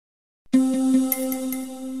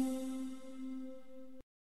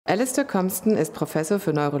Alastair Compston ist Professor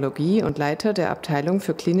für Neurologie und Leiter der Abteilung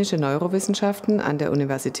für klinische Neurowissenschaften an der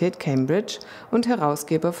Universität Cambridge und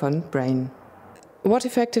Herausgeber von Brain. What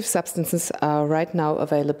effective substances are right now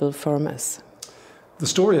available for MS? The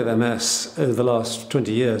story of MS over the last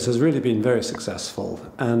 20 years has really been very successful,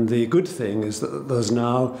 and the good thing is that there's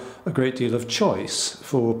now a great deal of choice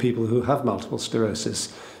for people who have multiple sclerosis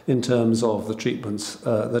in terms of the treatments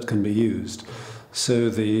that can be used. So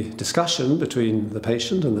the discussion between the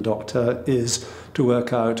patient and the doctor is to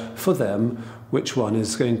work out for them which one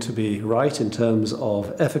is going to be right in terms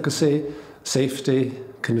of efficacy, safety,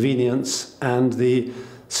 convenience, and the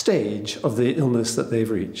stage of the illness that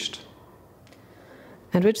they've reached.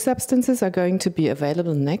 And which substances are going to be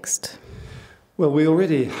available next? Well, we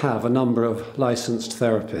already have a number of licensed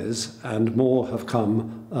therapies, and more have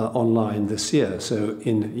come online this year. So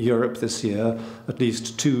in Europe this year, at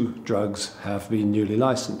least 2 drugs have been newly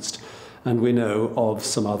licensed, and we know of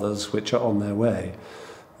some others which are on their way.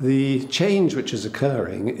 The change which is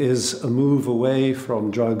occurring is a move away from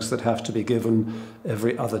drugs that have to be given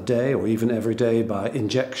every other day or even every day by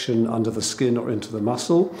injection under the skin or into the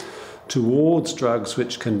muscle, towards drugs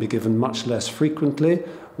which can be given much less frequently.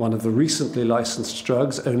 One of the recently licensed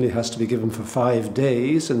drugs only has to be given for 5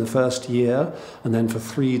 days in the first year, and then for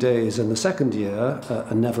 3 days in the second year,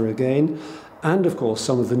 and never again. And of course,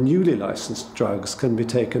 some of the newly licensed drugs can be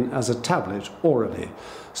taken as a tablet orally.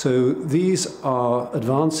 So these are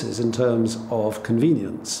advances in terms of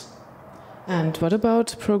convenience. And what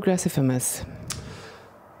about progressive MS?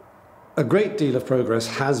 A great deal of progress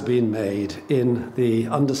has been made in the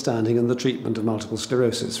understanding and the treatment of multiple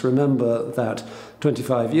sclerosis. Remember that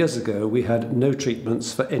 25 years ago we had no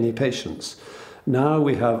treatments for any patients. Now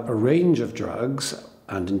we have a range of drugs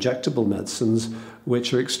and injectable medicines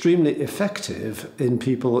which are extremely effective in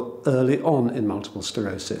people early on in multiple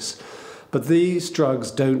sclerosis. But these drugs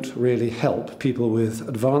don't really help people with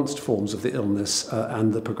advanced forms of the illness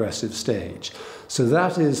and the progressive stage. So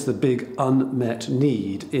that is the big unmet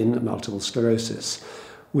need in multiple sclerosis.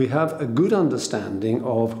 We have a good understanding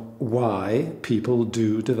of why people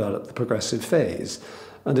do develop the progressive phase.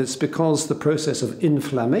 And it's because the process of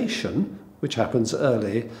inflammation, which happens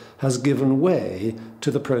early, has given way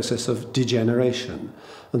to the process of degeneration.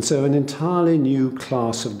 And so an entirely new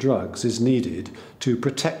class of drugs is needed to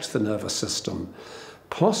protect the nervous system.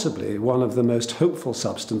 Possibly one of the most hopeful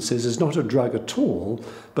substances is not a drug at all,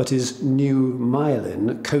 but is new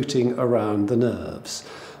myelin coating around the nerves.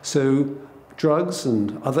 So drugs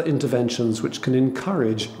and other interventions which can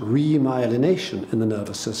encourage remyelination in the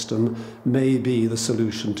nervous system may be the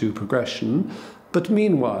solution to progression. But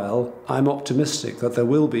meanwhile, I'm optimistic that there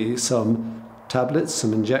will be some tablets,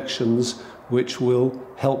 some injections, which will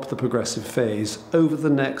help the progressive phase over the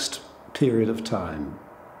next period of time.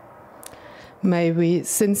 May we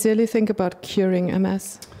sincerely think about curing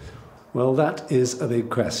MS? Well, that is a big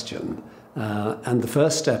question. And the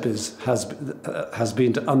first step has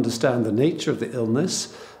been to understand the nature of the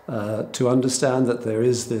illness, to understand that there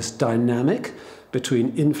is this dynamic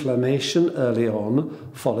between inflammation early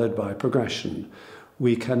on, followed by progression.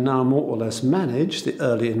 We can now more or less manage the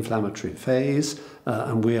early inflammatory phase,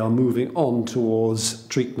 and we are moving on towards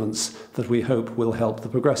treatments that we hope will help the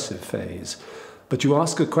progressive phase. But you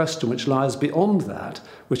ask a question which lies beyond that,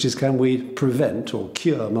 which is, can we prevent or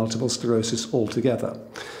cure multiple sclerosis altogether?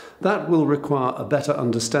 That will require a better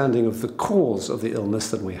understanding of the cause of the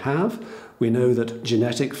illness than we have. We know that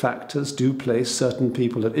genetic factors do place certain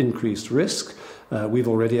people at increased risk. We've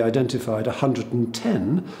already identified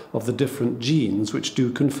 110 of the different genes which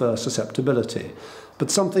do confer susceptibility.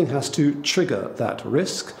 But something has to trigger that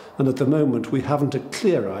risk, and at the moment we haven't a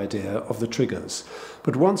clear idea of the triggers.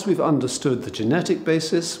 But once we've understood the genetic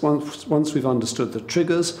basis, once we've understood the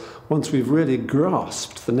triggers, once we've really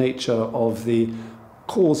grasped the nature of the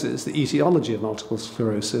causes, the etiology of multiple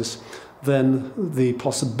sclerosis, then the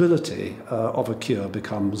possibility of a cure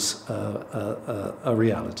becomes a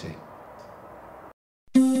reality.